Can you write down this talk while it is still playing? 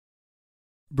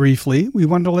Briefly, we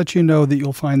want to let you know that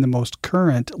you'll find the most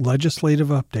current legislative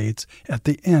updates at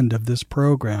the end of this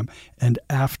program and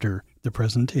after the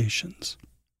presentations.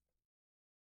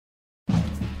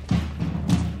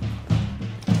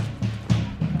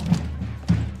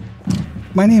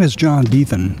 My name is John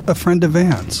Beethan, a friend of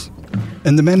VANC,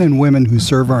 and the men and women who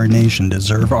serve our nation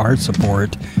deserve our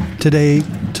support today,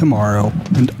 tomorrow,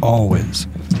 and always.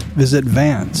 Visit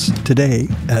VANC today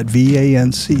at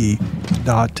vanc.me.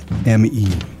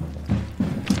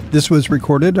 This was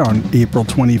recorded on April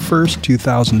 21st,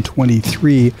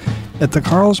 2023 at the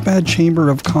Carlsbad Chamber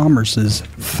of Commerce's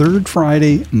third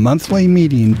Friday monthly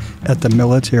meeting at the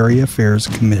Military Affairs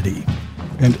Committee.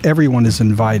 And everyone is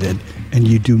invited, and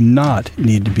you do not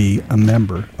need to be a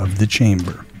member of the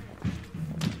Chamber.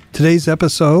 Today's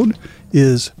episode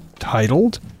is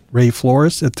titled Ray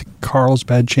Flores at the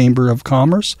Carlsbad Chamber of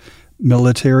Commerce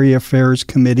Military Affairs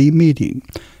Committee Meeting.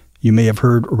 You may have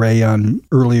heard Ray on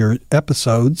earlier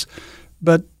episodes,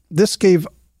 but this gave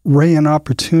Ray an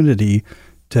opportunity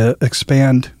to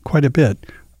expand quite a bit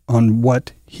on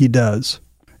what he does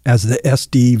as the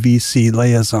SDVC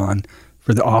Liaison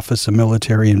for the Office of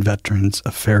Military and Veterans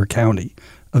of Fair County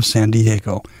of San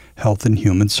Diego Health and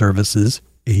Human Services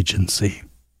Agency.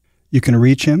 You can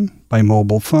reach him by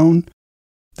mobile phone.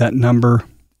 That number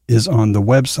is on the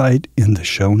website in the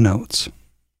show notes.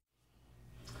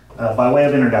 By way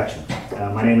of introduction,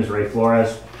 my name is Ray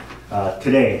Flores.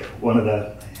 Today, one of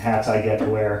the hats I get to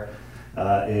wear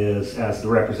is as the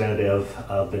representative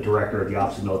of the Director of the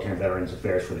Office of Military and Veterans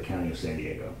Affairs for the County of San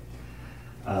Diego.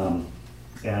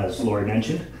 As Lori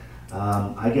mentioned,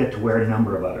 I get to wear a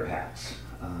number of other hats.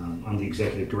 I'm the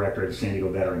Executive Director of the San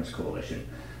Diego Veterans Coalition,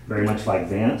 very much like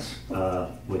VANC,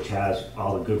 which has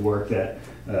all the good work that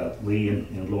Lee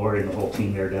and Lori and the whole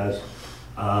team there does.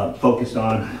 Focused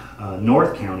on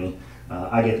North County,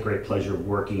 I get the great pleasure of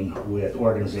working with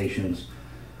organizations,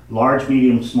 large,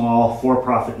 medium, small,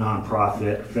 for-profit,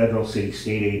 non-profit, federal, city,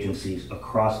 state agencies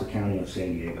across the county of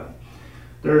San Diego.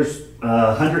 There's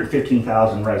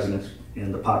 115,000 residents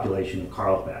in the population of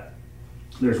Carlsbad.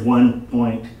 There's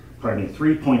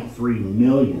 3.3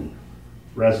 million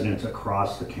residents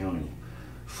across the county.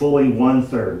 Fully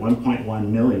 1/3,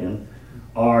 1.1 million,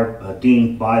 are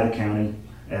deemed by the county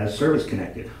as service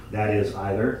connected. That is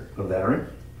either a veteran,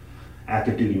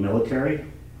 active duty military,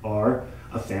 or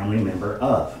a family member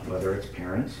of, whether it's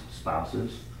parents,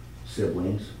 spouses,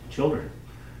 siblings, children.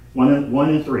 One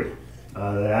in three.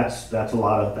 That's a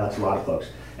lot of folks,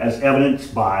 as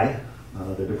evidenced by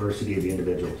the diversity of the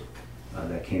individuals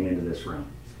that came into this room.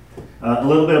 A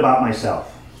little bit about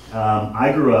myself.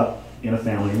 I grew up in a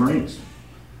family of Marines.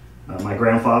 My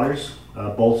grandfathers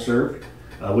both served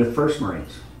with 1st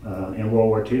Marines in World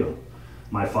War II.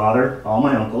 My father, all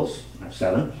my uncles, I have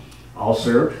 7, all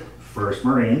served 1st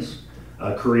Marines,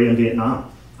 Korea and Vietnam.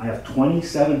 I have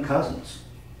 27 cousins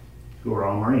who are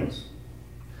all Marines.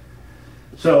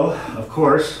 So, of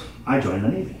course, I joined the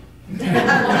Navy.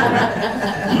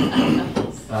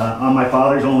 I'm my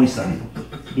father's only son.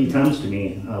 He comes to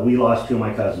me. We lost 2 of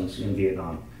my cousins in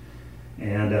Vietnam.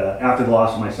 And after the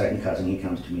loss of my 2nd cousin, he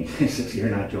comes to me. He says, "You're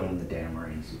not joining the damn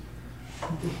Marines."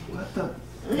 What the?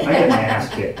 I get my ass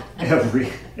kicked every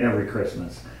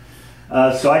Christmas.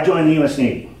 So I joined the U.S.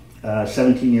 Navy,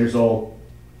 17 years old,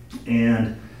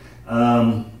 and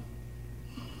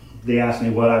they asked me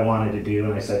what I wanted to do,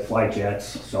 and I said fly jets,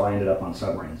 so I ended up on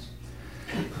submarines.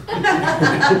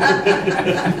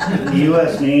 The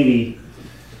U.S. Navy,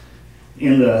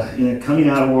 coming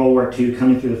out of World War II,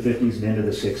 coming through the 50s and into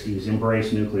the 60s,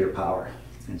 embraced nuclear power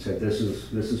and said this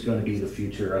is going to be the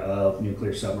future of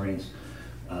nuclear submarines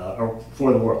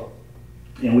for the world.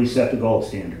 And we set the gold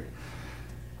standard.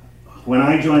 When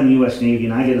I joined the U.S. Navy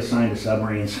and I get assigned to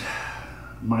submarines,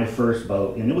 my first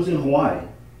boat, and it was in Hawaii,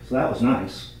 so that was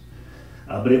nice,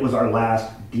 but it was our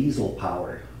last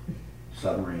diesel-powered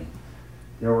submarine.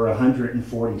 There were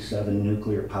 147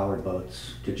 nuclear-powered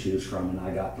boats to choose from, and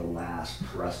I got the last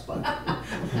thrust button.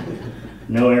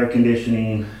 No air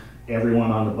conditioning.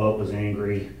 Everyone on the boat was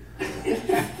angry.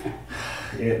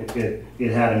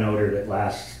 It had an odor that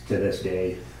lasts to this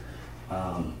day.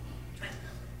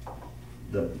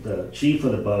 The chief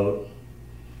of the boat,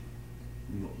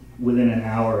 within an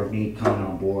hour of me coming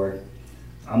on board,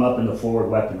 I'm up in the forward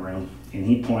weapon room, and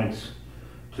he points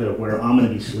to where I'm going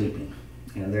to be sleeping.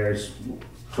 And there's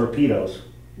torpedoes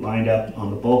lined up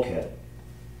on the bulkhead.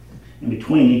 In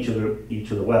between each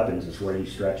of the weapons is where you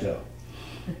stretch out.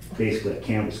 Basically a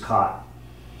canvas cot.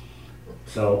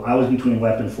 So I was between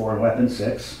weapon 4 and weapon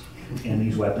 6, and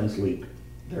these weapons leak.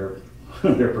 They're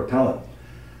propellant.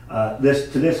 To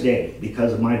this day,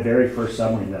 because of my very first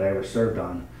submarine that I ever served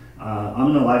on, I'm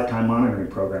in a lifetime monitoring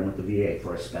program with the VA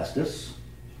for asbestos,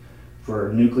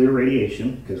 for nuclear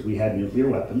radiation, because we had nuclear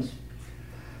weapons,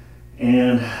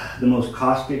 and the most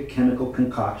caustic chemical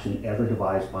concoction ever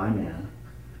devised by man,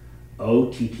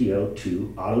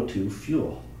 OTTO2, Auto-2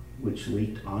 fuel, which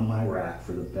leaked on my rack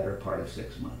for the better part of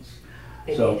 6 months.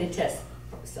 They need to test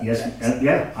subjects. Yes,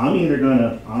 yeah, I'm either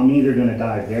gonna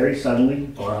die very suddenly,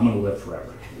 or I'm gonna live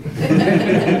forever.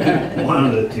 One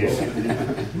of the two.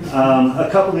 A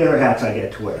couple of the other hats I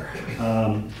get to wear.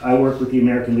 I work with the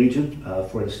American Legion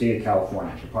for the state of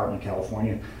California, Department of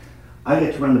California. I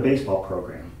get to run the baseball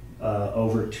program.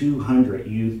 Over 200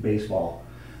 youth baseball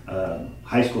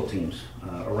high school teams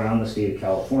around the state of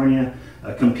California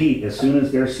compete as soon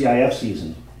as their CIF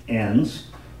season ends,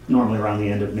 normally around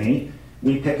the end of May.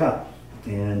 We pick up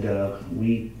and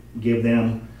we give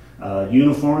them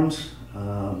uniforms.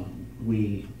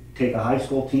 We take a high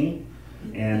school team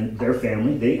and their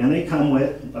family. They come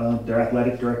with their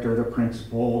athletic director, their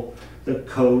principal, the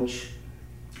coach,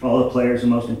 all the players,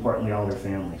 and most importantly, all their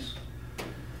families.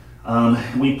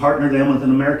 We partner them with an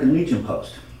American Legion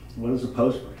post. What does the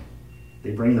post bring?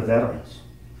 They bring the veterans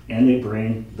and they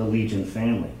bring the Legion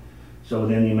family. So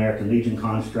within the American Legion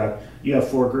construct, you have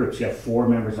 4 groups. You have 4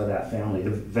 members of that family.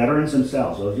 The veterans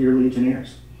themselves, those are your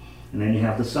Legionnaires. And then you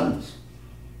have the sons,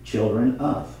 children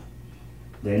of.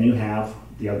 Then you have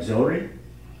the auxiliary,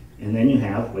 and then you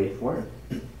have, wait for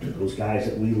it, those guys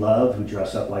that we love who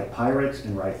dress up like pirates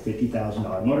and ride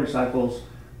 $50,000 motorcycles,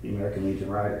 the American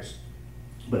Legion Riders.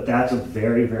 But that's a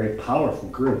very, very powerful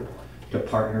group to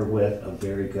partner with a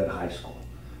very good high school.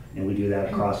 And we do that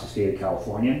across the state of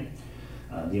California.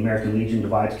 The American Legion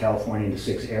divides California into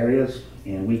 6 areas,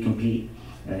 and we compete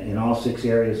in all 6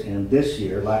 areas. And this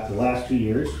year, the last 2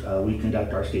 years, we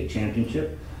conduct our state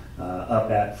championship up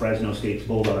at Fresno State's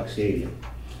Bulldog Stadium.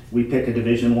 We pick a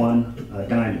Division I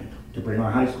diamond to bring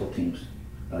our high school teams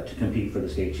to compete for the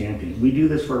state champions. We do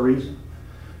this for a reason.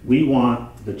 We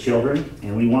want the children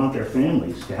and we want their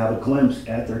families to have a glimpse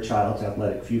at their child's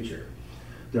athletic future.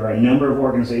 There are a number of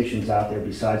organizations out there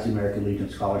besides the American Legion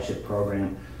Scholarship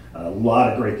Program. A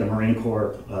lot of great, the Marine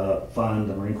Corps Fund,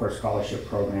 the Marine Corps Scholarship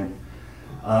Program,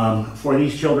 for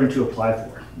these children to apply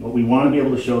for. What we want to be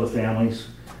able to show the families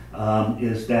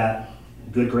is that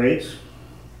good grades,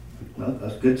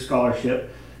 a good scholarship,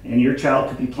 and your child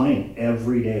could be playing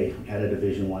every day at a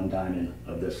Division I diamond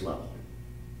of this level.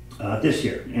 This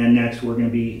year and next, we're going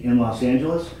to be in Los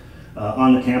Angeles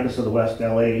on the campus of the West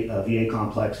LA VA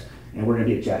complex, and we're going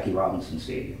to be at Jackie Robinson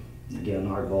Stadium. Again,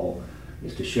 our goal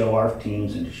is to show our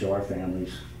teams and to show our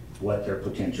families what their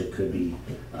potential could be,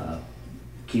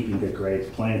 keeping good grades,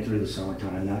 playing through the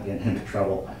summertime, not getting into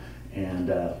trouble,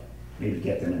 and maybe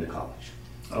get them into college.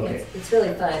 Okay. It's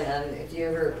really fun. If you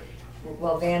ever,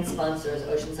 VANC sponsors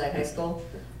Oceanside High School,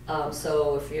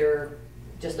 so if you're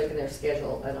just looking at their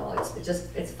schedule and all,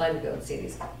 it's fun to go and see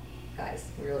these guys.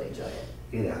 We really enjoy it.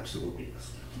 It absolutely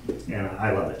is. And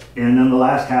I love it. And then the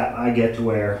last hat I get to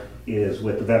wear is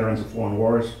with the Veterans of Foreign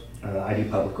Wars. I do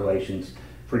public relations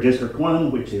for District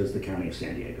 1, which is the County of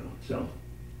San Diego. So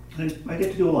I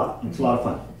get to do a lot. It's a lot of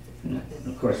fun. And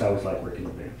of course, I always like working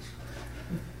with bands.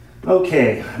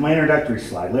 Okay, my introductory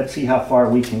slide. Let's see how far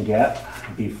we can get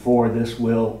before this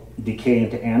will decay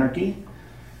into anarchy.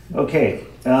 Okay,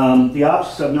 the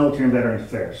Office of Military and Veterans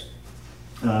Affairs.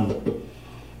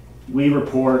 We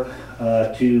report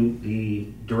to the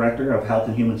Director of Health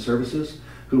and Human Services,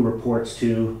 who reports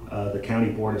to the County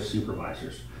Board of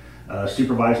Supervisors.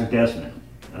 Supervisor Desmond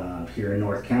here in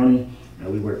North County.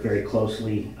 We work very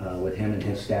closely with him and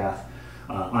his staff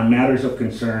on matters of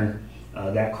concern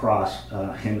that cross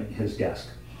his desk.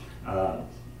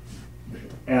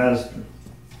 As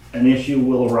an issue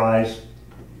will arise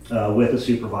with a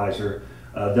supervisor,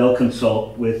 they'll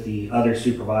consult with the other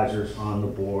supervisors on the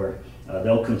board.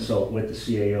 They'll consult with the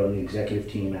CAO and the executive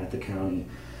team at the county.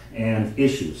 And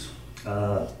issues,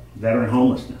 veteran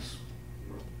homelessness.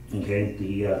 Okay,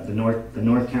 the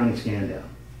North County stand down.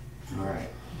 All right.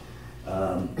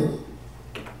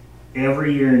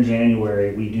 Every year in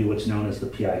January, we do what's known as the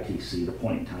PITC, the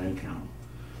point in time count,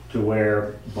 to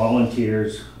where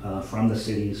volunteers from the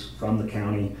cities, from the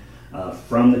county,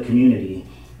 from the community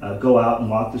go out and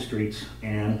walk the streets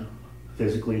and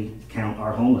physically count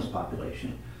our homeless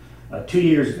population. 2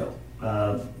 years ago,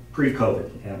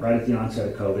 pre-COVID, right at the onset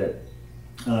of COVID,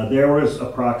 there was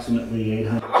approximately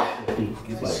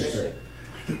 850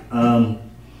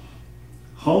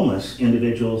 homeless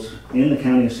individuals in the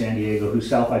County of San Diego who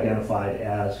self-identified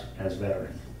as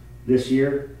veteran. This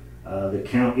year, the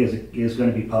count is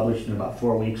going to be published in about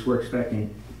 4 weeks. We're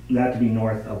expecting that to be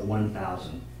north of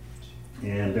 1,000.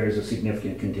 And there's a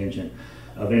significant contingent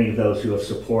of any of those who have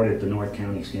supported the North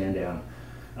County stand down.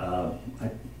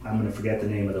 I'm going to forget the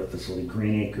name of the facility,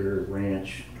 Green Acre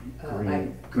Ranch,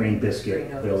 Green Biscuit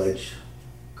Green Oaks. Village,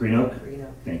 Green Oak? Green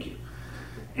Oak. Thank you.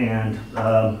 And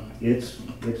it's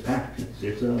packed.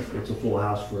 It's a full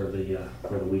house for the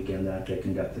weekend that they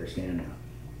conduct their stand down.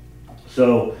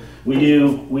 So we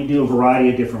do a variety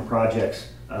of different projects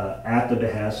at the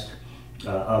behest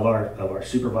of our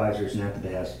supervisors, and at the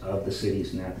behest of the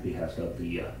cities, and at the behest of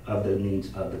the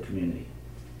needs of the community.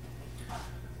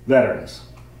 Veterans.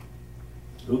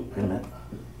 Oop, wait a minute.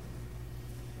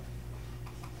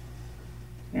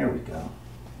 There we go.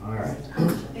 All right.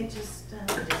 It just, I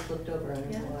just flipped over on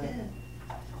yeah, it. it did.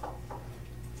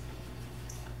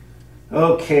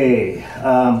 Okay,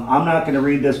 I'm not going to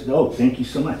read this. Oh, thank you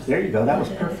so much. There you go. That was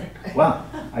perfect. Wow.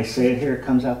 I say it here, it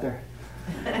comes out there.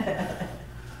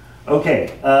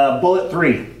 Okay, bullet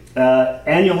 3.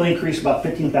 Annual increase about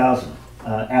 15,000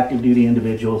 active duty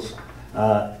individuals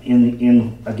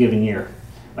in a given year.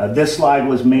 This slide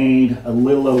was made a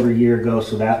little over a year ago,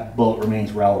 so that bullet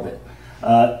remains relevant.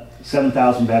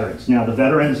 7,000 veterans. Now, the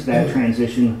veterans that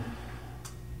transition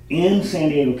in San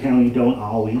Diego County don't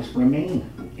always remain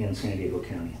in San Diego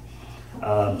County.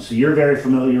 So you're very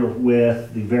familiar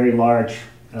with the very large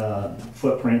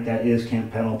footprint that is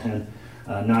Camp Pendleton,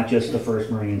 not just the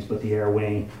 1st Marines, but the Air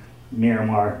Wing,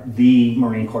 Miramar, the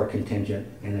Marine Corps contingent,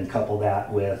 and then couple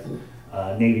that with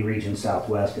Navy Region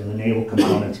Southwest and the naval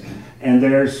components. And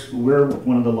we're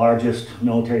one of the largest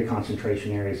military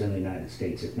concentration areas in the United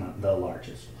States, if not the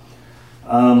largest.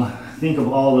 Think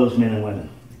of all those men and women,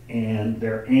 and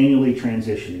they're annually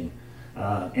transitioning.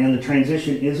 And the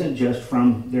transition isn't just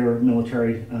from their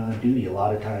military duty. A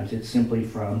lot of times it's simply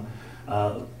from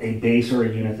a base or a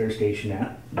unit they're stationed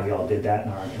at. We all did that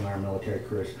in our military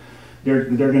careers. They're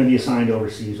going to be assigned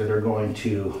overseas, or they're going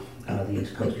to the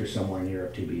East Coast or somewhere in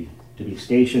Europe to be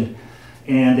stationed,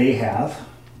 and they have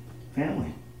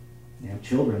family. They have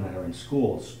children that are in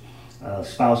schools,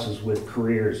 spouses with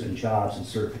careers and jobs and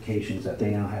certifications that they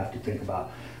now have to think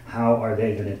about. How are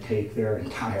they going to take their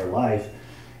entire life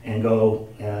and go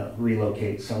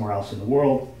relocate somewhere else in the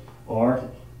world, or,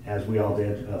 as we all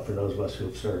did for those of us who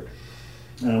have served,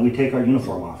 we take our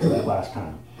uniform off for that last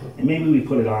time. And maybe we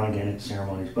put it on again at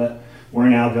ceremonies, but we're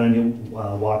now going to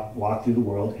walk through the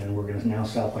world, and we're going to now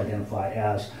self-identify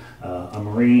as a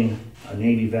Marine, a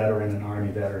Navy veteran, an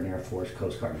Army veteran, Air Force,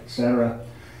 Coast Guard, etc.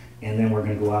 And then we're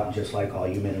going to go out, and just like all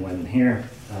you men and women here,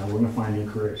 we're going to find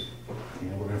new careers.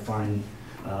 And we're going to find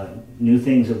new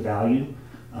things of value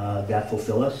that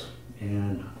fulfill us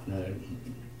and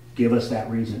give us that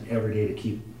reason every day to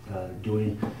keep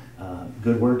doing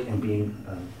good work and being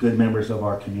good members of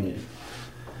our community.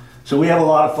 So we have a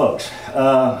lot of folks.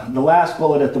 The last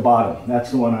bullet at the bottom,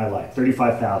 that's the one I like,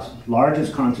 35,000.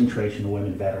 Largest concentration of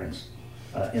women veterans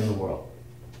in the world.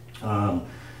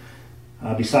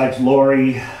 Besides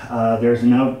Lori, there's a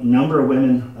number of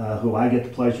women who I get the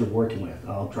pleasure of working with.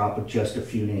 I'll drop just a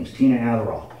few names. Tina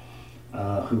Atherall,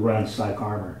 who runs Psych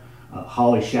Armor.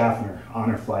 Holly Schaffner,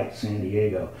 Honor Flight San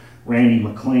Diego. Randy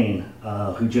McLean,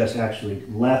 who just actually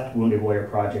left Wounded Warrior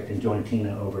Project and joined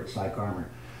Tina over at Psych Armor.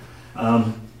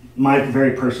 My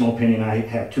very personal opinion, I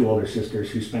have 2 older sisters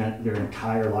who spent their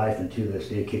entire life and to this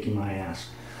day kicking my ass.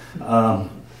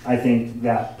 I think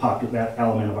that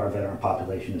element of our veteran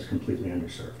population is completely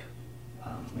underserved.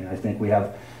 And I think we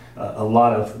have a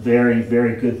lot of very,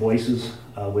 very good voices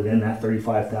within that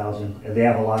 35,000. They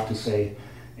have a lot to say,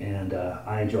 and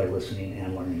I enjoy listening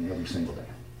and learning every single day.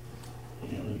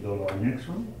 And let me go to our next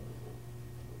one.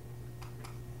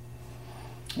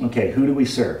 Okay, who do we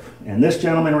serve? And this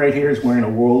gentleman right here is wearing a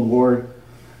World War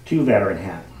II veteran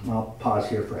hat. I'll pause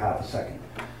here for half a second.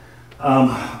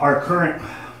 Our current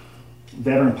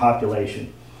veteran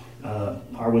population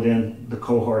are within the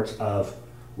cohorts of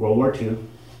World War II,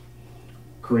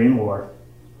 Korean War,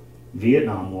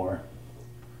 Vietnam War,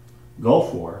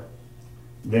 Gulf War,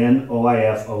 then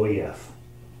OIF, OEF,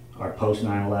 our post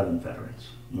 9/11 veterans.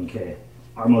 Okay,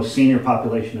 our most senior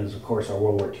population is, of course, our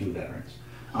World War II veterans.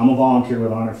 I'm a volunteer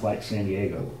with Honor Flight San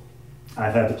Diego.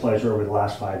 I've had the pleasure over the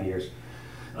last 5 years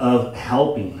of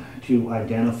helping to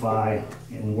identify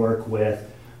and work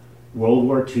with World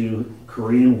War II,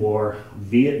 Korean War,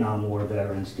 Vietnam War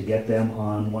veterans to get them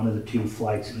on one of the 2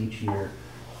 flights each year,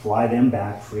 fly them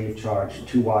back free of charge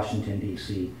to Washington,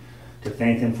 D.C., to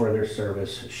thank them for their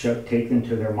service, take them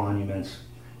to their monuments,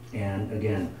 and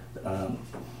again,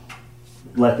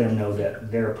 let them know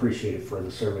that they're appreciated for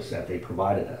the service that they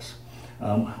provided us.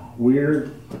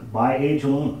 We're, by age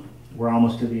alone, we're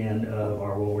almost to the end of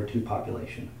our World War II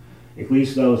population, at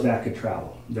least those that could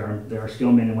travel. There are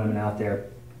still men and women out there,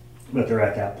 but they're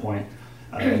at that point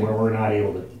where we're not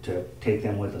able to take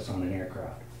them with us on an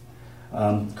aircraft.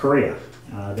 Korea,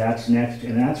 that's next,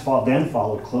 and that's then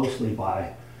followed closely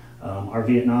by our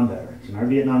Vietnam veterans. And our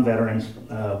Vietnam veterans,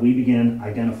 we began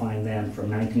identifying them from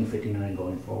 1959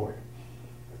 going forward.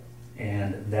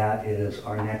 And that is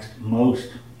our next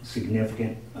most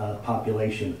significant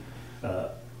population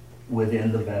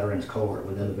within the veterans cohort,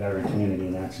 within the veteran community,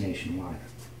 and that's nationwide.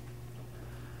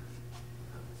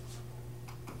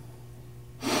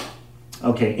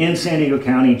 Okay, in San Diego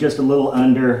County, just a little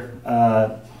under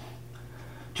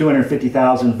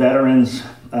 250,000 veterans,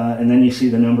 and then you see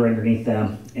the number underneath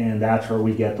them, and that's where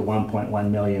we get the 1.1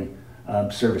 million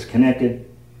service connected.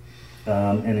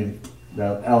 And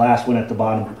the last one at the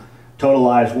bottom, total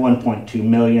lives 1.2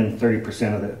 million,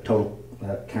 30% of the total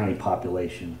county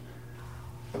population.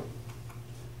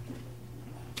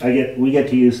 We get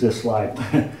to use this slide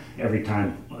every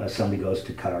time somebody goes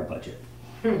to cut our budget.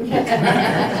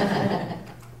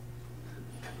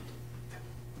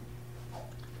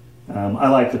 I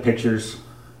like the pictures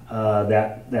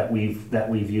that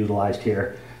we've utilized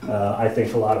here. I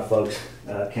think a lot of folks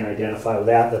can identify with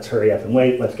that. Let's hurry up and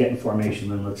wait. Let's get in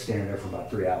formation, and let's stand there for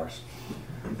about 3 hours.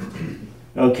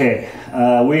 Okay,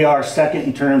 we are second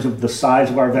in terms of the size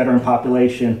of our veteran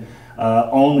population,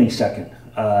 only second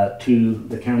to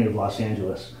the County of Los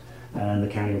Angeles, and the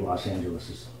County of Los Angeles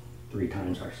is 3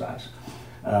 times our size.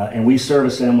 And we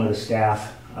service them with a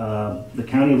staff. The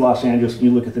County of Los Angeles, when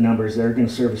you look at the numbers, they're going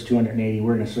to service 280,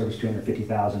 we're going to service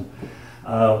 250,000.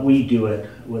 We do it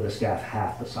with a staff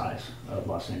half the size of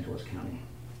Los Angeles County.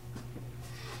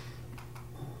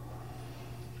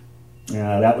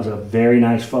 That was a very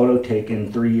nice photo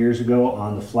taken 3 years ago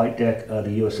on the flight deck of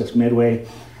the USS Midway.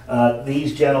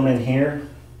 These gentlemen here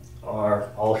are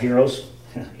all heroes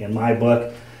in my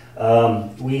book.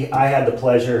 I had the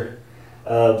pleasure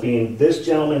of being this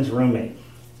gentleman's roommate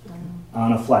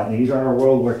on a flight. And these are our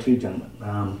World War II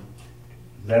gentlemen,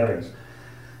 veterans.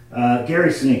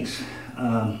 Gary Sneaks,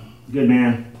 good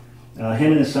man.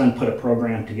 Him and his son put a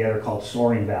program together called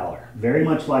Soaring Valor, very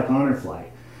much like Honor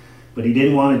Flight, but he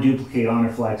didn't want to duplicate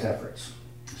Honor Flight's efforts.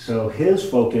 So his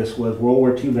focus was World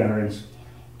War II veterans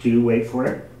to, wait for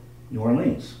it, New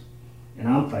Orleans. And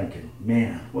I'm thinking,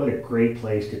 man, what a great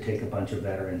place to take a bunch of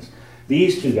veterans.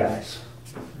 These 2 guys,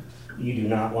 you do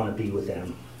not want to be with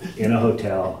them in a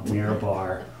hotel, near a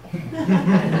bar,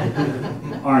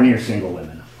 or near single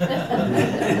women.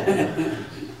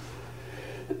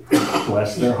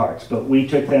 Bless their hearts. But we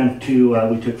took them to,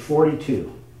 we took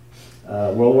 42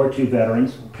 World War II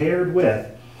veterans paired with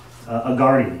a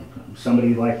guardian,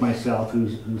 somebody like myself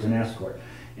who's an escort.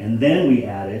 And then we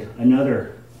added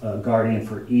another guardian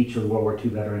for each of the World War II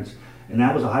veterans, and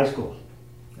that was a high school.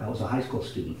 That was a high school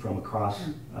student from across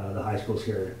the high schools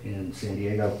here in San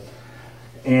Diego.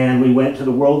 And we went to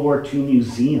the World War II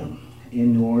Museum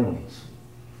in New Orleans.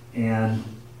 And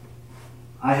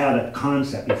I had a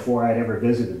concept before I'd ever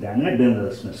visited that, and I'd been to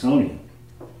the Smithsonian.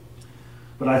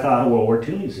 But I thought, a World War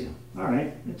II museum. All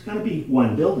right, it's going to be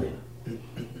one building.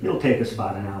 It'll take us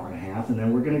about an hour and a half, and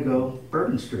then we're going to go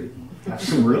Bourbon Street and have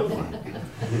some real fun.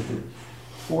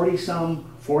 40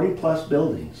 plus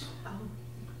buildings.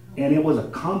 And it was a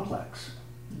complex.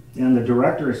 And the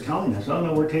director is telling us, oh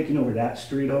no, we're taking over that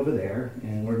street over there,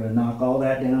 and we're going to knock all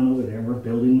that down over there, and we're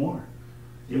building more.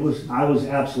 I was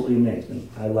absolutely amazed, and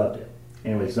I loved it.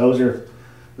 Anyways, those are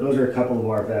a couple of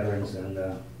our veterans, and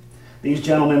these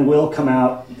gentlemen will come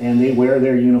out and they wear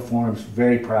their uniforms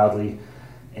very proudly,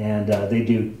 and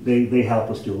they help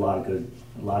us do a lot of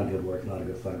good work, a lot of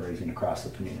good fundraising across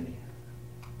the community.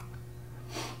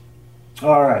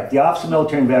 All right, the Office of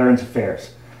Military and Veterans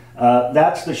Affairs.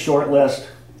 That's the short list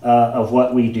of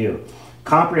what we do.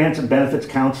 Comprehensive benefits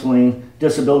counseling,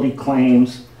 disability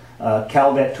claims,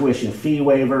 CalVet tuition fee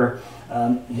waiver.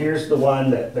 Here's the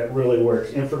one that really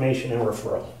works, information and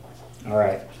referral. All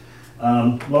right.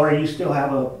 Laura, you still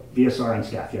have a VSR on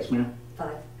staff, yes ma'am?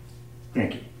 5.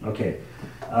 Thank you, okay.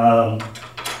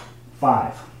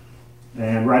 5.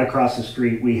 And right across the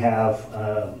street we have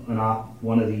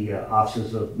one of the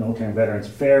offices of Military and Veterans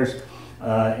Affairs,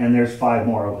 and there's 5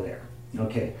 more over there.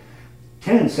 Okay,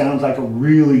 10 sounds like a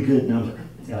really good number,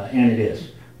 and it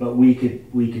is, but we could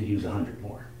use 100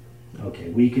 more. Okay,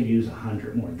 we could use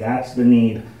 100 more. That's the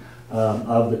need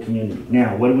of the community.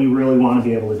 Now, what do we really want to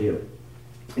be able to do?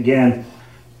 Again,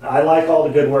 I like all the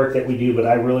good work that we do, but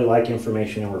I really like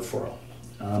information and referral.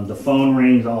 The phone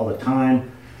rings all the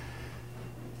time,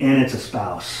 and it's a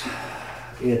spouse.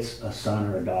 It's a son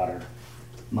or a daughter.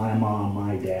 My mom,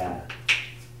 my dad,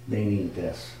 they need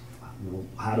this.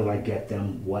 How do I get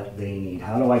them what they need?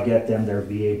 How do I get them their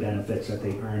VA benefits that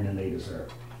they earn and they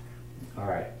deserve? All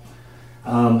right.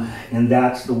 And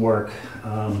that's the work.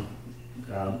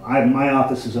 My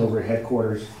office is over at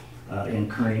headquarters in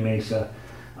Kearney Mesa,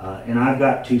 and I've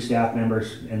got 2 staff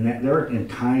members, and their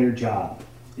entire job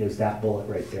is that bullet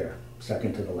right there,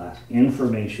 second to the last,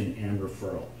 information and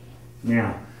referral.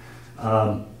 Now,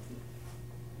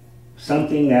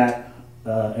 something that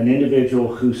an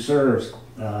individual who serves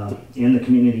in the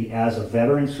community as a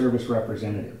veteran service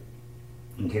representative,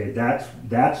 okay,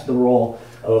 that's the role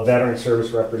of a veteran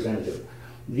service representative.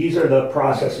 These are the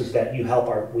processes that we help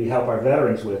our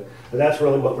veterans with, but that's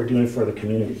really what we're doing for the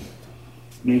community.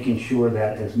 Making sure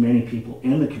that as many people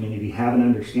in the community have an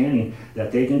understanding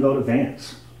that they can go to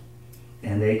VANC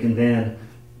and they can then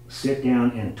sit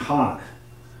down and talk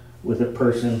with a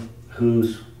person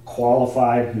who's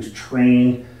qualified, who's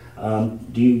trained.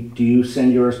 Do you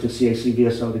send yours to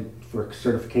CACVSO for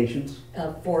certifications?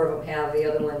 4 of them have.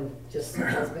 The other one just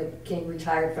came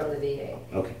retired from the VA.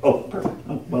 Okay. Oh, perfect.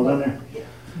 Oh, well done there. Yeah.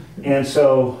 And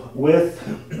so with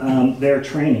their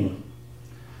training,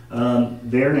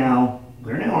 they're now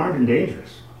armed and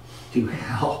dangerous to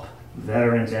help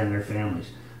veterans and their families.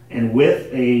 And with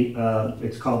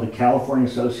it's called the California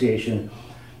Association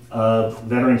of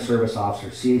Veteran Service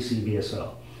Officers,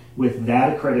 CACVSO. With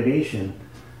that accreditation,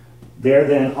 they're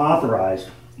then authorized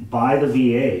by the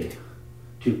VA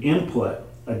to input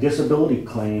a disability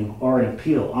claim or an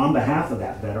appeal on behalf of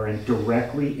that veteran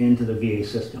directly into the VA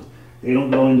system. They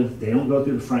don't go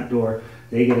through the front door.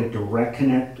 They get a direct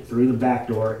connect through the back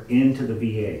door into the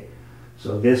VA.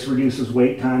 So this reduces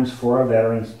wait times for our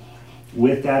veterans.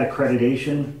 With that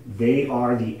accreditation, they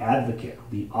are the advocate,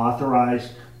 the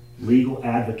authorized legal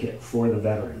advocate for the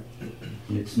veteran.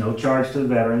 And it's no charge to the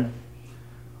veteran.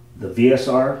 The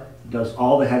VSR does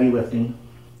all the heavy lifting.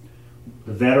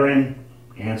 The veteran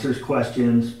answers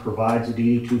questions, provides a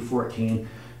DD-214,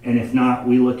 and if not,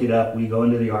 we look it up, we go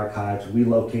into the archives, we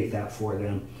locate that for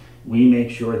them. We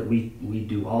make sure that we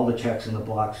do all the checks in the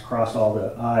blocks, cross all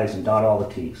the I's and dot all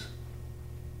the T's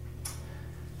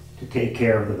to take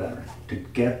care of the veteran, to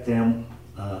get them,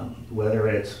 whether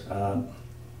it's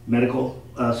medical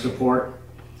support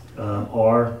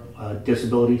or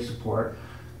disability support,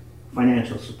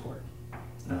 financial support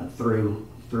through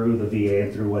the VA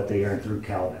and through what they earn through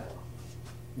CalVet.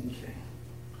 Okay.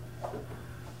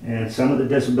 And some of the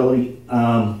disability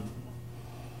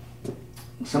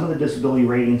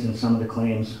ratings and some of the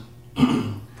claims,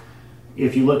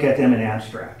 if you look at them in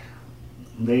abstract,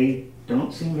 they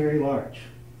don't seem very large.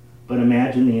 But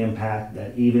imagine the impact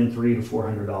that even $300 to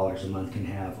 $400 a month can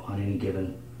have on any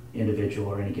given individual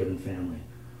or any given family,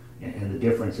 and the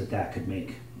difference that could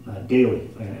make daily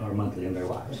or monthly in their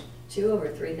lives. To over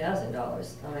 $3,000.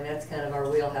 I mean, that's kind of our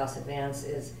wheelhouse advance,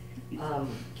 is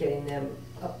getting them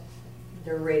up,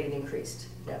 their rating increased.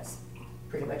 That's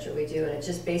pretty much what we do, and it's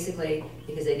just basically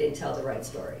because they didn't tell the right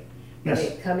story. Yes.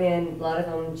 They come in, a lot of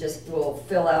them just will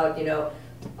fill out, I don't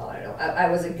know, I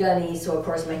was a gunny, so of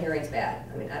course my hearing's bad.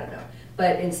 I mean, I don't know.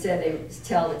 But instead they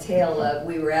tell the tale of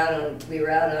we were out on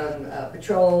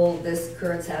patrol, this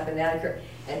occurrence happened, that occurred,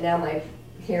 and now my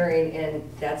hearing, and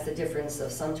that's the difference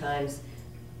of sometimes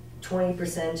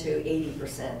 20% to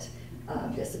 80%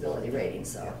 disability rating.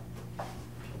 So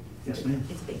yes, ma'am.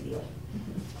 It's a big deal.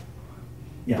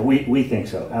 Yeah, we think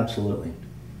so, absolutely.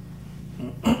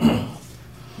 I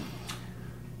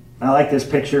like this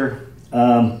picture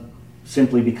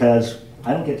simply because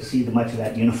I don't get to see much of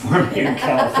that uniform here in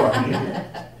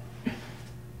California.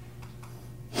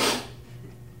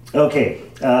 Okay,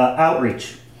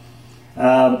 outreach.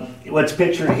 What's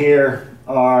pictured here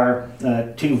are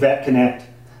 2 Vet Connect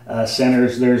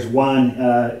centers. There's one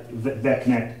Vet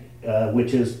Connect,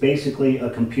 which is basically a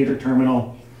computer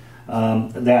terminal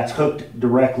that's hooked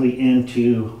directly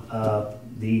into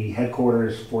the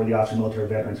headquarters for the Office of Military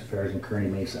Veterans Affairs in Kearney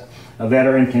Mesa. A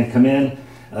veteran can come in,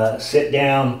 sit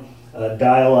down,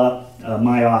 dial up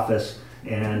my office,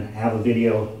 and have a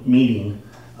video meeting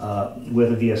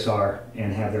with a VSR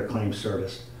and have their claims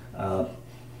serviced.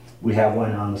 We have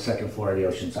one on the 2nd floor of the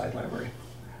Oceanside Library,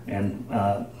 and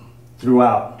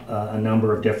throughout a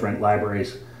number of different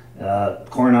libraries,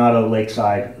 Coronado,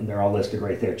 Lakeside, they're all listed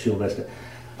right there, Chula Vista.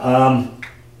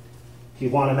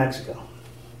 Tijuana, Mexico.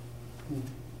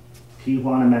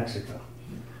 Tijuana, Mexico.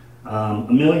 A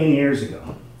million years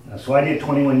ago. So I did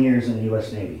 21 years in the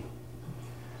U.S. Navy.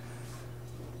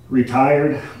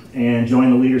 Retired and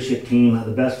joined the leadership team of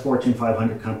the best Fortune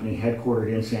 500 company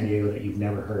headquartered in San Diego that you've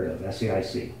never heard of,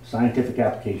 SAIC, Scientific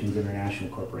Applications International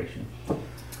Corporation.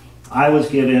 I was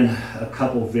given a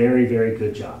couple very, very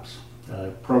good jobs,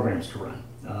 programs to run.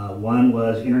 One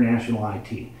was international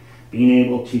IT, being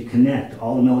able to connect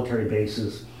all the military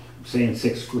bases, say in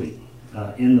 6th Fleet,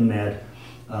 in the Med,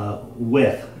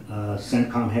 with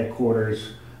CENTCOM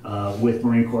headquarters, with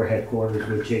Marine Corps headquarters,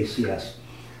 with JCS.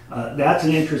 That's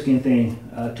an interesting thing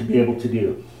to be able to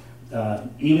do.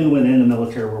 Even within the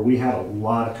military, where we have a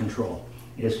lot of control,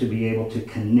 is to be able to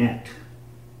connect.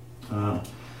 And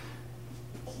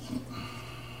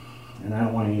I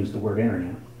don't want to use the word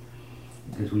internet,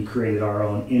 because we created our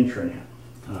own intranet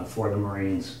for the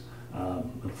Marines,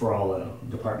 for all the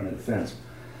Department of Defense.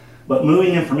 But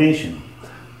moving information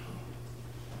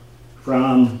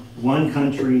from one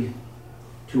country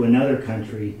to another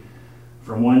country,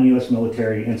 from one U.S.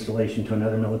 military installation to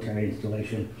another military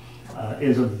installation,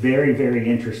 is a very, very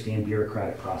interesting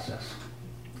bureaucratic process.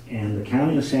 And the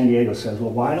County of San Diego says,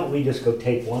 well, why don't we just go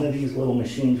take one of these little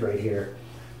machines right here,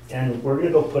 and we're going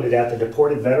to go put it at the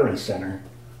Deported Veterans Center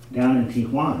down in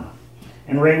Tijuana.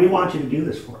 And Ray, we want you to do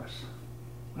this for us.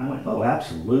 I went, oh,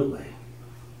 absolutely.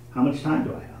 How much time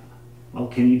do I have? Well,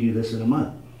 can you do this in a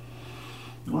month?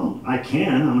 Well, I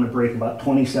can. I'm going to break about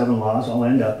 27 laws. I'll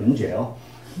end up in jail.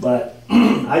 But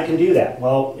I can do that.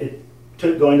 Well, it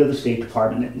took going to the State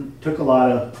Department. It took a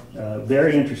lot of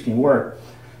very interesting work.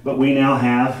 But we now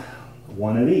have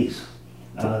one of these.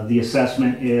 The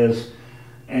assessment is,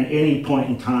 at any point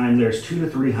in time, there's 200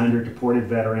 to 300 deported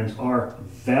veterans, or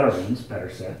veterans, better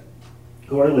said,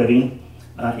 who are living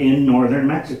in northern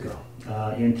Mexico,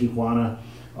 in Tijuana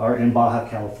or in Baja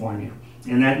California.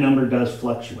 And that number does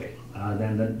fluctuate.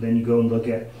 Then you go and look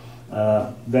at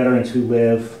veterans who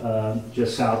live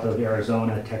just south of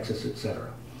Arizona, Texas,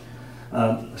 etc.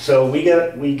 So we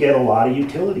get a lot of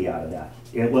utility out of that.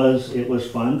 It was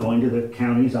fun going to the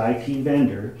county's IT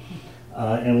vendor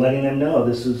and letting them know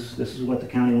this is what the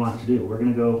county wants to do. We're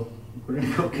gonna go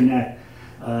connect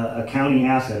a county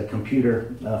asset, a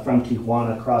computer from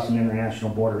Tijuana across an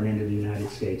international border and into the United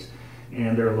States.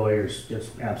 And their lawyers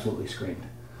just absolutely screamed.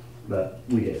 But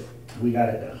we did. We got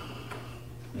it done.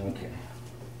 Okay.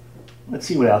 Let's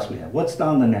see what else we have. What's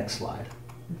on the next slide?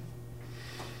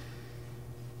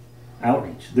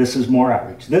 Outreach. This is more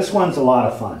outreach. This one's a lot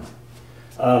of fun.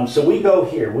 So we go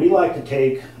here. We like to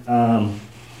take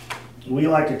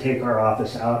our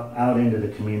office out into the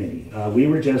community. We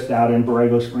were just out in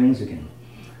Borrego Springs again.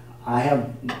 I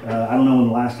don't know when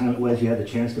the last time it was you had the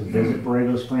chance to visit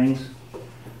Borrego Springs.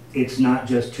 It's not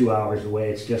just 2 hours away.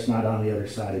 It's just not on the other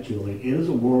side of Julie. It is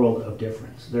a world of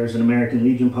difference. There's an American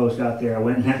Legion post out there. I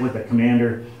went and met with the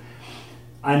commander.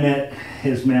 I met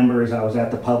his members. I was at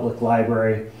the public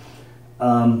library.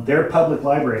 Their public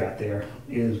library out there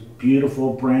is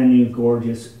beautiful, brand new,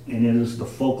 gorgeous, and it is the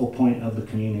focal point of the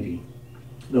community.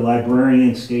 The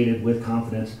librarian stated with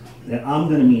confidence that I'm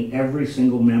going to meet every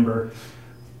single member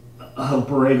of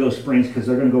Borrego Springs, because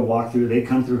they're going to go walk through. They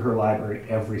come through her library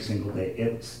every single day.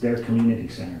 It's their community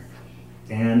center.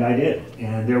 And I did.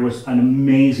 And there was an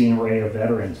amazing array of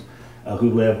veterans who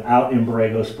live out in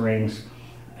Borrego Springs.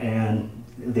 And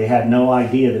they had no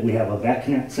idea that we have a Vet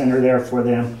Connect center there for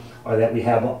them, or that we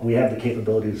have the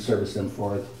capability to service them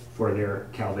for their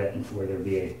CalVet and for their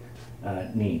VA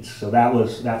needs. So that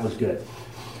was good.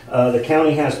 The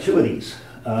county has two of these.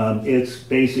 It's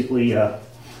basically a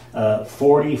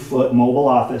 40-foot mobile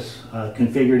office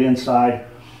configured inside,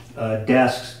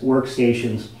 desks,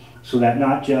 workstations, so that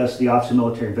not just the Office of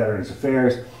Military and Veterans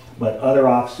Affairs, but other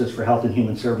offices for Health and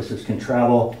Human Services can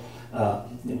travel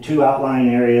to outlying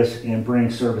areas and bring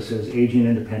services, aging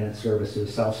independent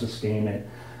services, self-sustainment,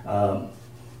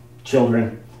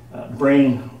 children,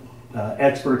 bring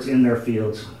experts in their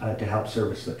fields to help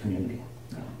service the community.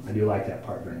 I do like that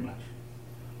part very much.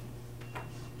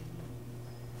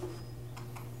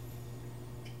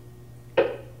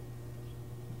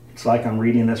 It's like I'm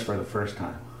reading this for the first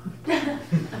time.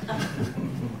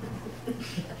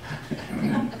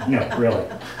 No, really.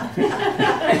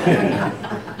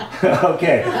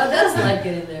 Okay. How does life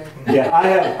get in there? Yeah,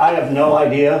 I have no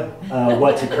idea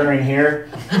what's occurring here.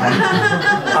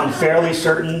 I'm fairly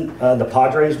certain the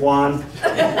Padres won,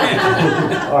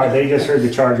 or they just heard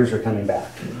the Chargers are coming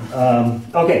back.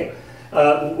 Okay,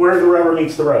 where the rubber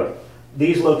meets the road.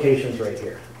 These locations right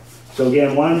here. So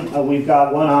again, we've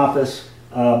got one office.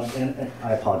 And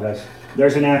I apologize.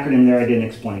 There's an acronym there I didn't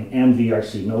explain.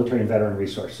 MVRC, Military and Veteran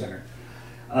Resource Center.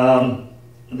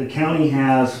 The county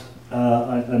has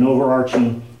an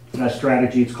overarching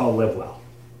strategy. It's called Live Well.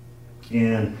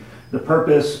 And the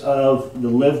purpose of the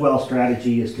Live Well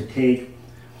strategy is to take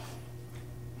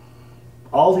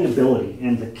all the ability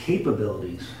and the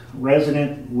capabilities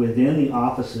resident within the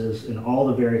offices in all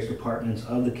the various departments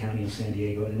of the county of San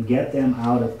Diego and get them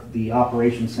out of the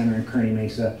operations center in Kearney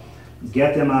Mesa,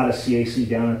 get them out of CAC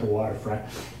down at the waterfront,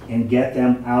 and get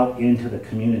them out into the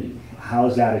community. How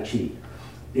is that achieved?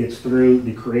 it's through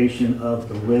the creation of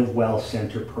the Live Well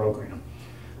Center program.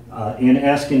 In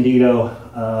Escondido,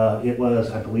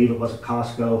 I believe it was a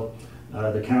Costco.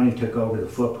 The county took over the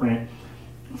footprint,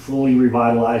 fully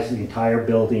revitalized the entire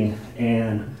building,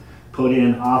 and put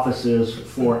in offices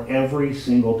for every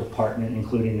single department,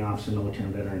 including the Office of Military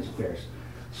and Veterans Affairs.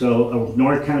 So a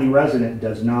North County resident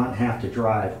does not have to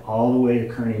drive all the way to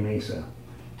Kearney Mesa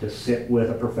to sit with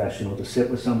a professional, to sit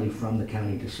with somebody from the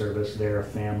county to service their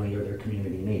family or their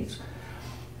community needs.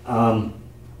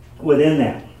 Within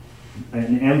that,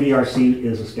 an MVRC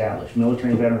is established,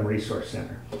 Military and Veteran Resource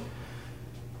Center.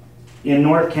 In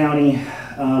North County,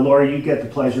 Laura, you get the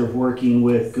pleasure of working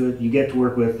with, you get to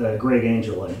work with Greg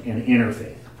Angel and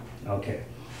Interfaith, okay.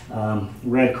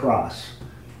 Red Cross,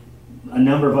 a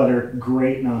number of other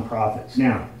great nonprofits.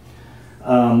 Now,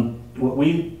 what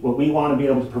we want to be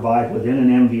able to provide within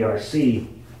an MVRC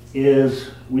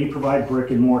is we provide brick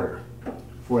and mortar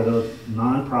for those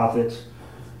nonprofits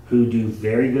who do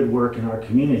very good work in our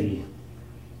community,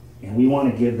 and we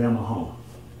want to give them a home.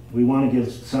 We want to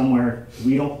give somewhere,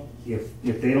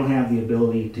 if they don't have the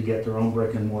ability to get their own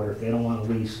brick and mortar, if they don't want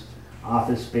to lease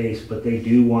office space, but they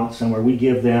do want somewhere, we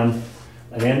give them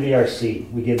an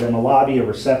MVRC. We give them a lobby, a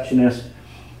receptionist,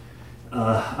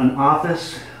 an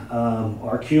office,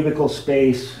 our cubicle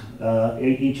space.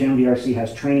 Each MVRC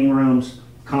has training rooms,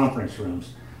 conference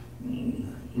rooms,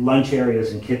 lunch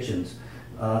areas and kitchens.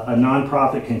 A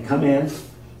nonprofit can come in,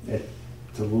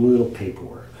 it's a little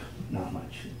paperwork, not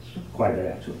much, it's quite a bit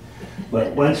actually.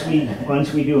 But once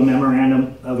we do a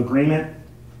memorandum of agreement,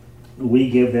 we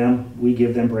give them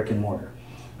brick and mortar.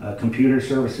 Computer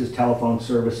services, telephone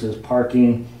services,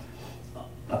 parking,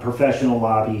 a professional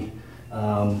lobby.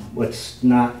 What's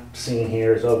not seen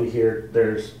here is over here,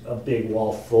 there's a big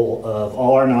wall full of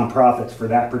all our nonprofits for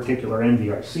that particular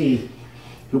MVRC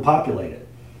who populate it.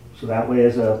 So that way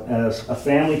as a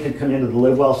family could come into the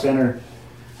Live Well Center,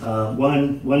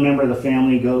 one member of the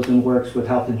family goes and works with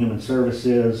Health and Human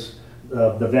Services,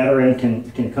 the veteran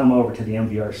can come over to the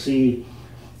MVRC,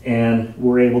 and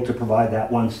we're able to provide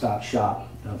that one-stop shop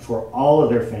for all of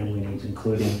their family needs,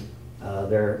 including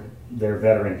their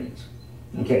veteran needs.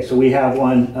 Okay, so we have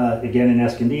one again in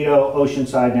Escondido,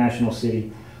 Oceanside, National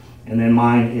City, and then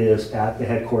mine is at the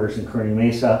headquarters in Kearney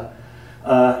Mesa.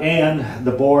 And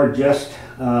the board just,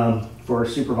 for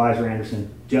Supervisor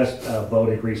Anderson, just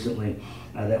voted recently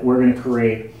that we're going to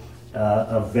create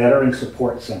a veteran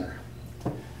support center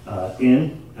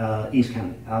in East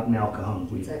County, out in El Cajon.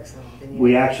 That's excellent.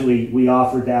 We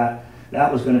offered that.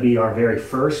 That was going to be our very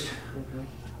first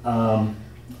Live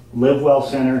Well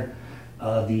Center.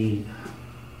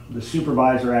 The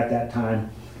supervisor at that time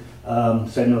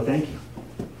said no thank you.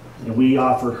 And we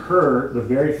offered her the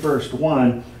very first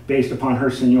one based upon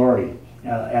her seniority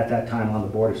at that time on the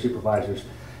Board of Supervisors.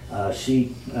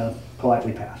 She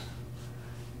politely passed.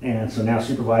 And so now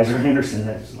Supervisor Henderson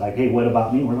is like, hey, what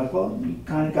about me? We're like, well, you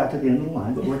kind of got to the end of the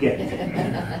line, but we're getting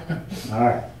there. All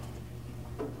right.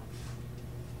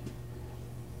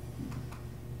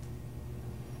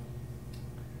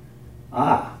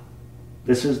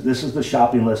 This is the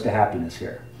shopping list of happiness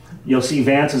here. You'll see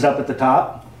VANC is up at the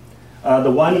top. The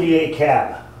 1VA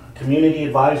CAB, Community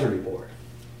Advisory Board.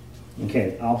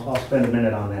 Okay, I'll spend a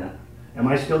minute on that. Am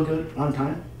I still good on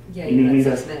time? Yeah, you need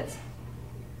 6 minutes.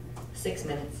 6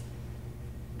 minutes.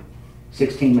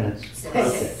 16 minutes. Okay.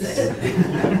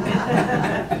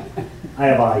 I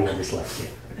have audio dyslexia.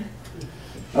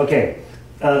 Okay,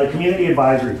 the Community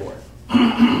Advisory Board.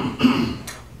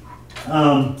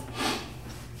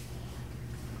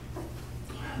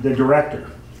 The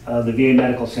director of the VA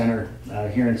Medical Center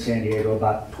here in San Diego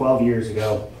about 12 years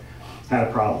ago had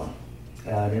a problem.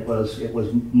 And it was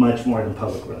much more than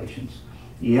public relations.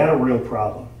 He had a real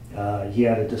problem. He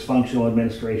had a dysfunctional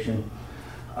administration.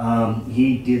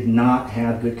 He did not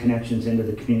have good connections into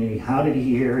the community. How did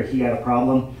he hear he had a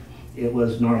problem? It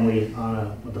was normally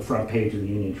on the front page of the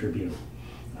Union Tribune.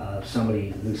 Somebody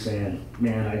who's saying,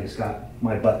 man, I just got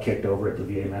my butt kicked over at the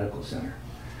VA Medical Center.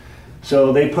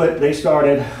 So they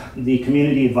started the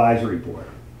Community Advisory Board.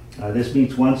 This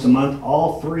meets once a month.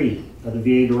 All 3 of the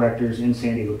VA directors in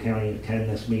San Diego County attend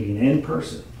this meeting in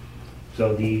person.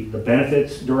 So the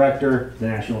benefits director, the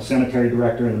National Cemetery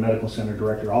director, and the Medical Center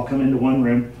director all come into one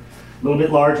room, a little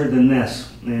bit larger than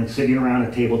this, and sitting around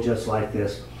a table just like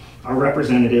this are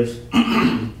representatives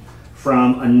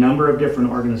from a number of different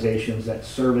organizations that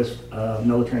service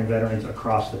military and veterans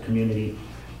across the community.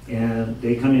 And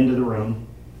they come into the room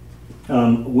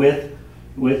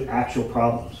with actual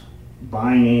problems.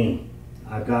 By name,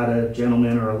 I've got a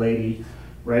gentleman or a lady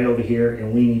right over here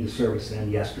and we need to service them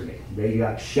yesterday. They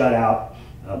got shut out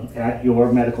at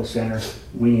your medical center,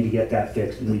 we need to get that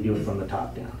fixed, and we do it from the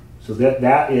top down. So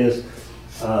that is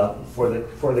for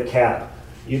the cap.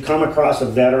 You come across a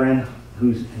veteran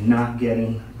who's not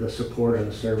getting the support or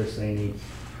the service they need,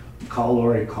 call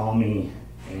Lori, call me,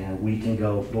 and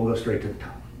we'll go straight to the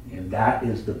top. And that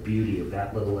is the beauty of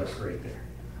that little list right there.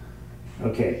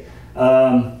 Okay,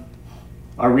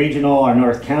 our regional, our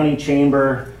North County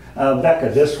Chamber. Becca,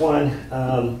 this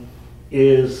one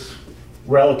is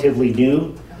relatively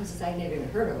new. I never even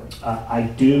heard of them.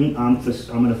 I'm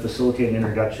going to facilitate an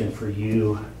introduction for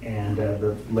you and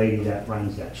the lady that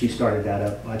runs that. She started that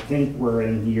up. I think we're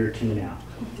in year 2 now.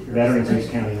 Veterans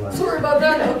East County Liaison. Sorry about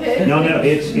that. Okay. No,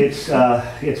 it's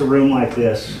a room like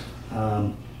this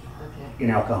in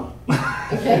Alcone.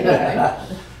 Okay.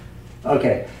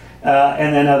 Okay,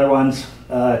 and then other ones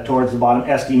towards the bottom.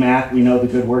 SDMAC, we know the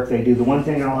good work they do. The one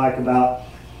thing I like about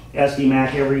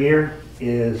SDMAC every year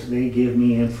is they give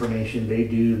me information. They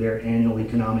do their annual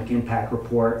economic impact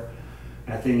report.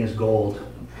 That thing is gold.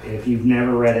 If you've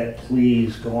never read it,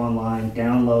 please go online,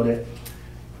 download it.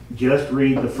 Just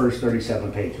read the first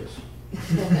 37 pages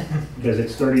because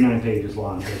it's 39 pages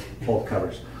long with both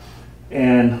covers.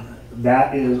 And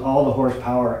that is all the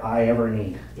horsepower I ever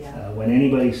need. Yeah. When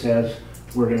anybody says,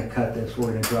 we're going to cut this,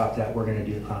 we're going to drop that, we're going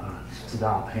to do,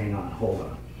 stop, hang on, hold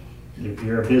on. If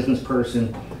you're a business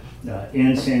person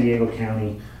in San Diego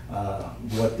County,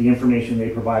 what the information they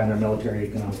provide in their military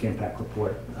economic impact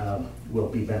report will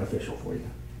be beneficial for you.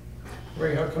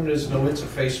 Ray, how come there's no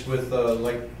interface with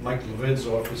like Mike Levin's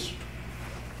office?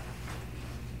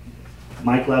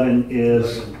 Mike Levin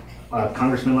is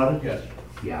Congressman Levin? Yes.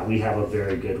 Yeah, we have a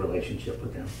very good relationship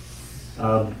with them.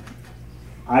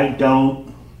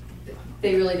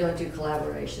 They really don't do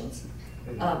collaborations.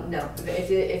 No,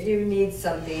 if you need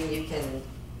something, you can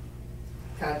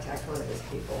contact one of his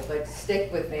people, but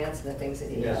stick with Vance and the things that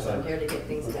he does. I'm here to get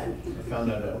things done. I found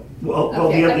that out. Well,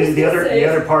 Okay, the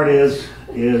other part is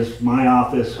my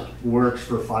office works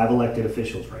for 5 elected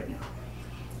officials right now.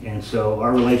 And so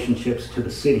our relationships to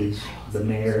the cities, the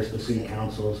mayors, the city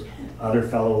councils, other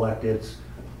fellow electeds,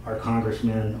 our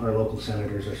congressmen, our local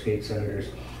senators, our state senators,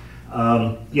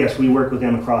 yes, we work with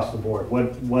them across the board.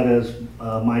 What does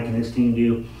Mike and his team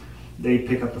do? They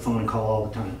pick up the phone and call all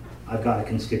the time. I've got a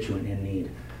constituent in need.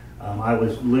 I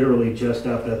was literally just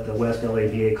up at the West LA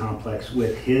VA complex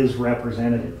with his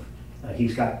representative.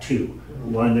 He's got 2.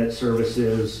 One that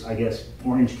services, I guess,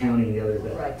 Orange County, the other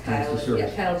that tends to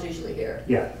service. Yeah, Kyle's usually here.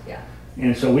 Yeah. Yeah.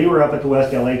 And so we were up at the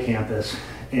West LA campus,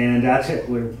 and that's it.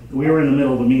 We were in the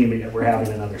middle of a meeting, but we're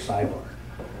having another sidebar.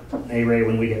 Hey, Ray,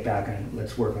 when we get back,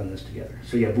 let's work on this together.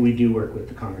 So yeah, but we do work with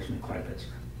the congressman quite a bit,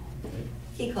 sir.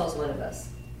 He calls one of us.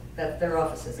 That their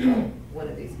offices call one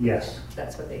of these people. Yes.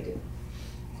 That's what they do.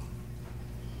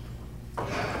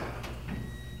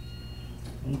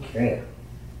 Okay.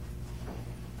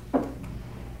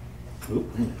 Oop.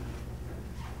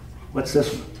 What's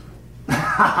this one?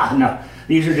 No,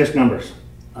 these are just numbers.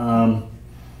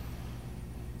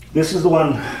 This is the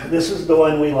one. This is the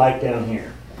one we like down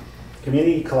here.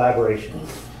 Community collaboration.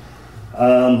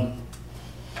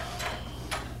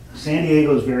 San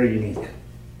Diego is very unique.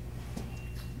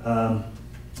 The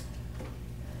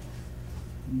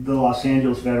Los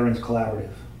Angeles Veterans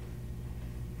Collaborative.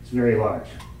 It's very large.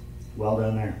 Well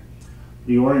done there.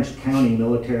 The Orange County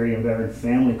Military and Veteran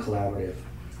Family Collaborative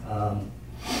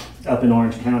up in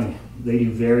Orange County. They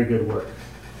do very good work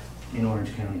in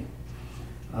Orange County.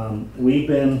 We've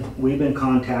been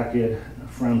contacted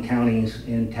from counties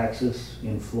in Texas,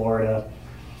 in Florida,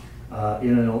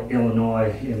 in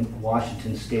Illinois, in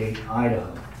Washington State,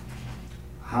 Idaho.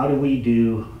 How do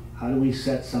we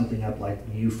set something up like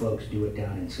you folks do it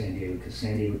down in San Diego? Because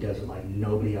San Diego does it like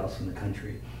nobody else in the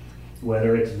country.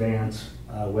 Whether it's VANC,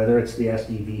 whether it's the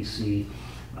SDVC,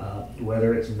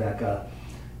 whether it's VECA,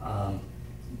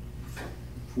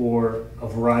 for a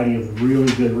variety of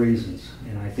really good reasons.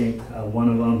 And I think one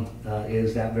of them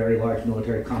is that very large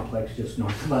military complex just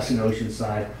north of us in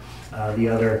Oceanside. The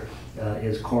other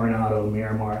is Coronado,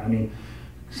 Miramar. I mean,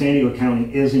 San Diego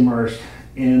County is immersed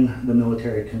in the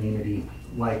military community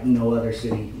like no other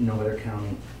city, no other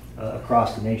county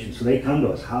across the nation. So they come to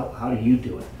us, how do you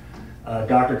do it?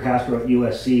 Dr. Castro at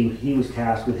USC, he was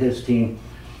tasked with his team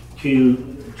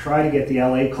to try to get the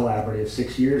LA Collaborative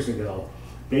 6 years ago.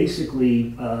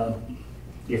 Basically,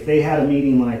 if they had a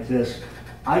meeting like this,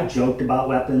 I joked about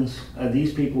weapons.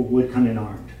 These people would come in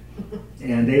armed,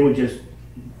 and they would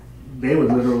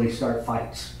literally start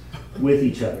fights with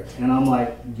each other. And I'm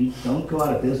like, you don't go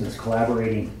out of business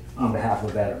collaborating on behalf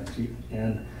of veterans.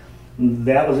 And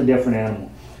that was a different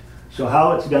animal. So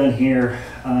how it's done here,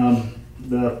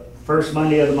 the first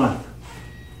Monday of the month,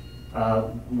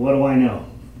 What do I know?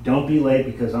 Don't be late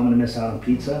because I'm going to miss out on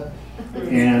pizza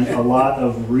and a lot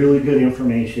of really good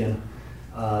information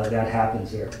that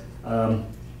happens there.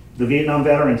 The Vietnam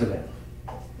Veterans event,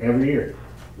 every year.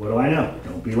 What do I know?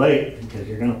 Don't be late because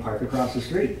you're going to park across the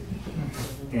street.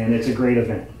 And it's a great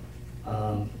event.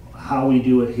 How we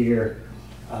do it here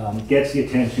gets the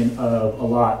attention of a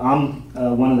lot. I'm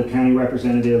one of the county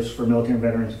representatives for Military and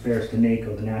Veterans Affairs to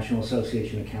NACO, the National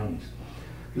Association of Counties.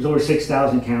 There's over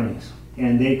 6,000 counties,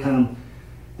 and they come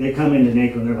into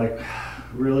NACO and they're like,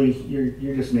 really,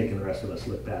 you're just making the rest of us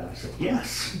look bad. I said,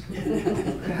 yes,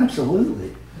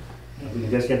 absolutely. We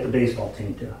can just get the baseball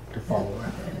team to follow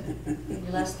around.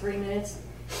 Your last 3 minutes.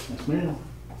 Yes, ma'am.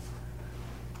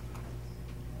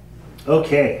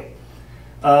 Okay.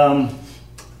 The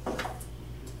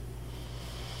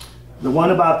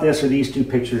one about this are these two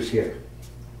pictures here.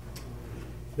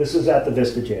 This is at the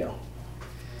Vista Jail.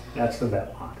 That's the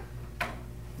vet lot.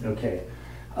 Okay.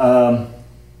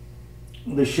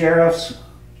 The sheriffs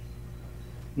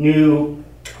they've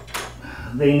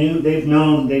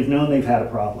known they've had a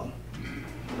problem.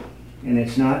 And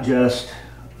it's not just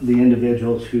the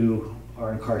individuals who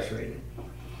are incarcerated.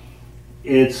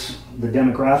 It's the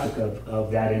demographic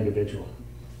of that individual,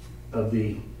 of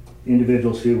the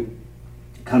individuals who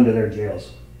come to their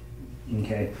jails.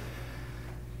 Okay?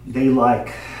 They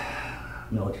like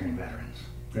military and veterans.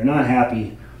 They're not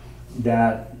happy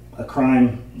that a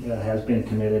crime has been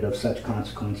committed of such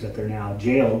consequence that they're now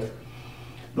jailed.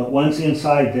 But once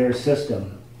inside their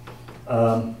system,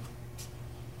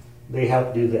 they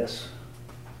help do this.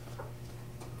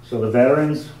 So the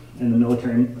veterans and the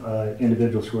military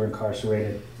individuals who are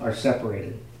incarcerated are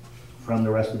separated from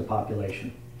the rest of the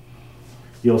population.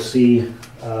 You'll see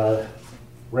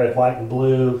red, white, and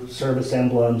blue service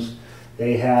emblems.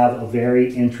 They have a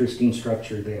very interesting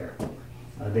structure there.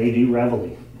 They do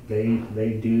reveille.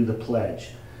 They do the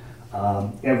pledge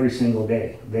every single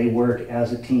day. They work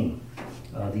as a team,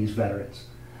 these veterans.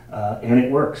 And it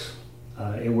works.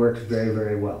 It works very,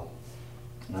 very well.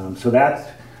 So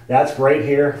that's right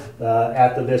here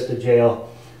at the Vista Jail.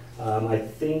 I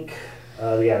think,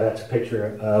 yeah, that's a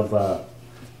picture of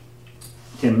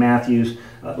Tim Matthews.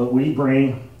 But we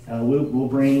bring, we'll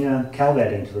bring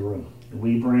CalVet into the room.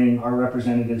 We bring our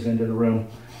representatives into the room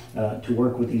to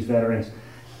work with these veterans.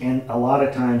 And a lot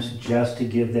of times just to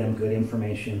give them good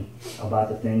information about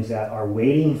the things that are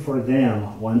waiting for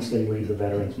them once they leave the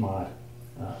Veterans Mod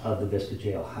of the Vista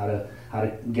Jail. How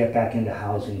to get back into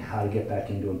housing, how to get back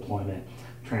into employment,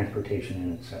 transportation,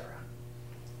 and etc.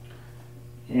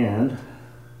 And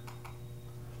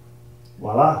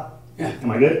voila. Am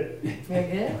I good?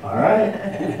 Very good. All right.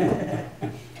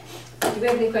 Do we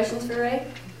have any questions for Ray?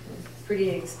 Pretty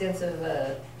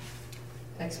extensive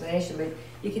explanation, but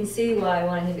you can see why I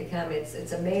wanted him to come.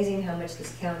 It's amazing how much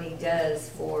this county does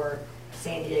for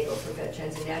San Diego for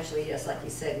veterans. And naturally, yes, like you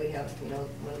said, we have one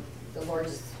of the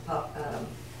largest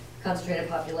concentrated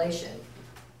population.